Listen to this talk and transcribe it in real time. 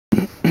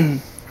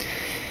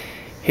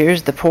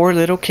Here's the poor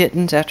little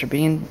kittens after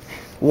being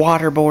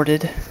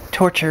waterboarded,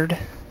 tortured,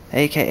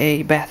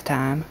 aka bath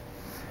time.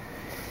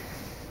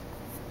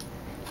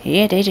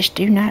 Yeah, they just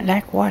do not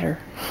like water.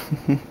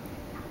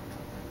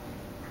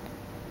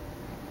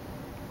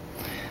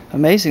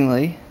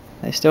 Amazingly,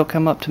 they still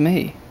come up to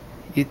me.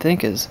 You'd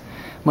think as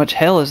much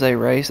hell as they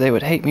raise, they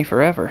would hate me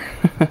forever.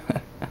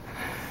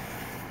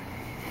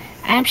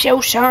 I'm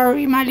so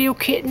sorry, my little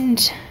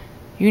kittens.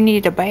 You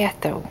need a bath,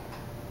 though.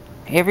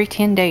 Every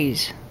 10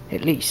 days,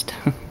 at least.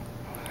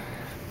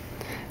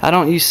 I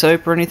don't use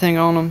soap or anything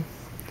on them,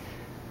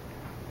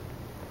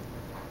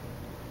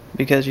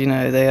 because, you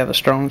know, they have a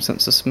strong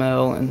sense of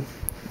smell, and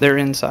they're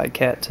inside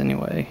cats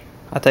anyway.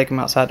 I take them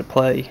outside to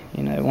play,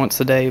 you know, once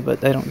a day,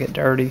 but they don't get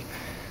dirty.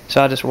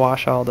 So I just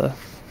wash all the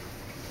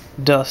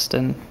dust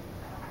and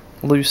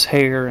loose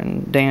hair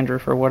and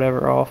dandruff or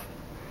whatever off.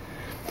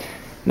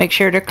 Make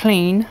sure they're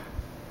clean.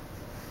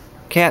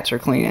 Cats are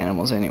clean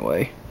animals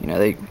anyway. You know,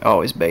 they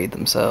always bathe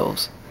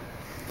themselves.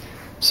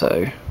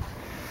 So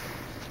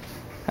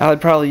I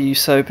would probably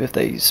use soap if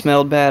they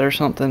smelled bad or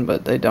something,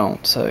 but they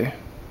don't, so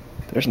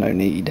there's no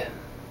need.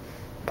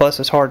 Plus,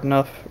 it's hard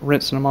enough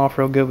rinsing them off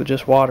real good with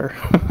just water.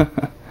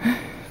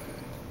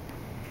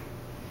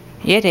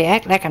 Yeah, they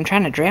act like I'm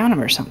trying to drown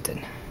them or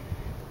something.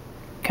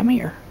 Come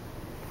here.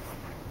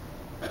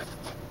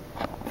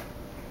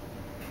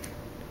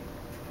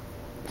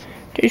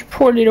 These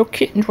poor little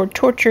kittens were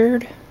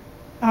tortured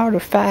out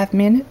of 5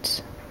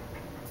 minutes.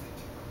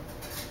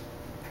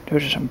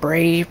 Those are some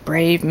brave,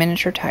 brave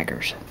miniature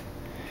tigers.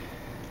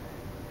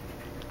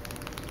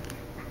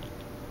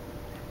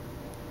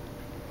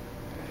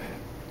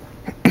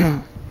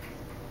 I'm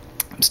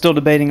still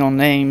debating on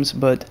names,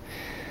 but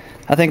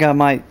I think I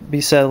might be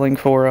settling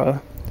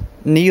for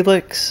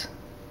Neelix,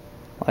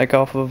 like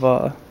off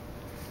of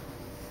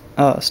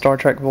Star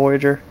Trek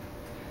Voyager,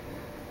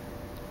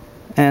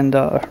 and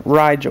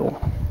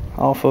Rigel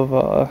off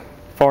of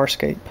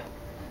Farscape.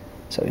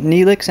 So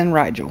Neelix and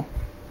Rigel.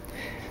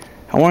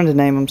 I wanted to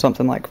name them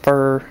something like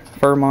Fur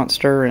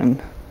Monster and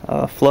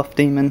Fluff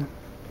Demon,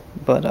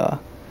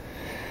 but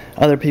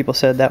other people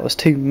said that was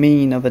too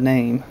mean of a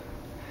name.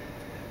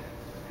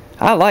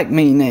 I like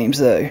mean names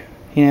though,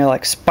 you know,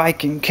 like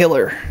Spike and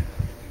Killer.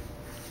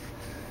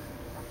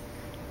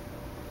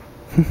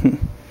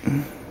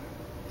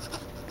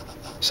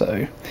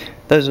 So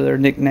those are their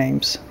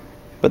nicknames,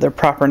 but their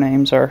proper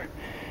names are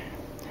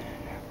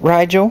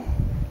Rigel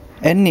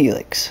and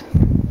Neelix,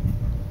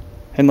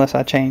 unless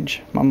I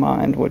change my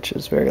mind, which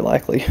is very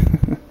likely.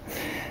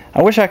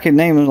 I wish I could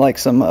name them like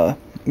some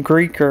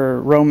Greek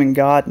or Roman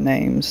god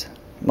names,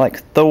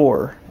 like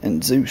Thor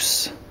and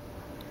Zeus,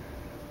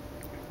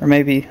 or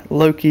maybe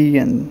Loki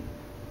and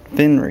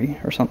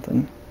Fenrir or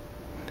something.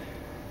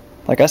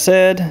 Like I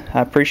said, I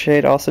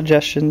appreciate all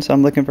suggestions.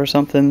 I'm looking for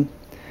something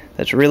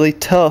that's really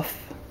tough,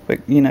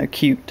 but, you know,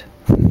 cute.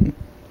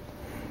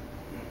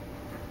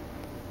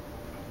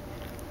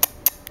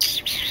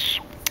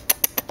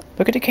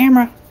 Look at the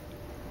camera.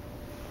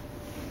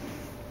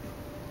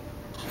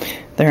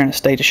 They're in a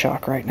state of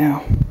shock right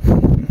now.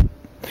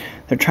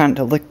 They're trying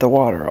to lick the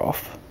water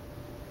off.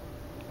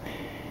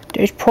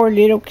 Those poor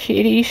little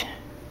kitties.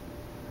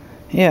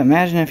 Yeah,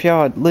 imagine if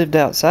y'all had lived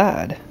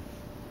outside.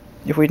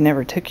 If we'd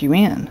never took you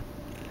in.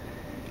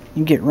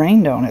 You get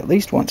rained on at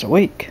least once a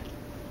week.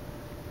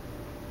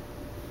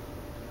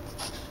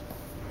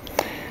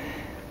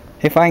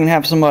 If I can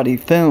have somebody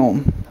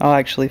film, I'll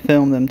actually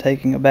film them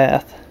taking a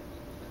bath.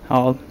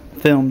 I'll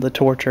film the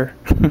torture.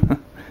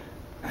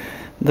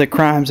 The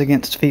crimes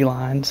against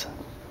felines.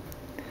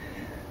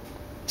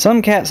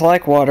 Some cats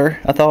like water.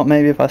 I thought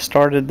maybe if I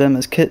started them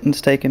as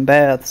kittens taking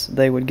baths,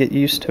 they would get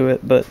used to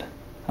it, but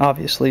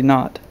obviously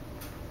not.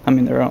 I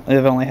mean,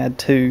 they've only had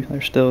 2.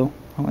 They're still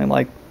only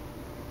like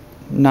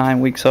 9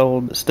 weeks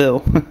old, but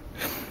still.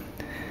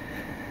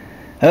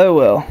 Oh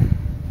well.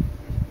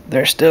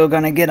 They're still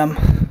gonna get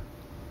them.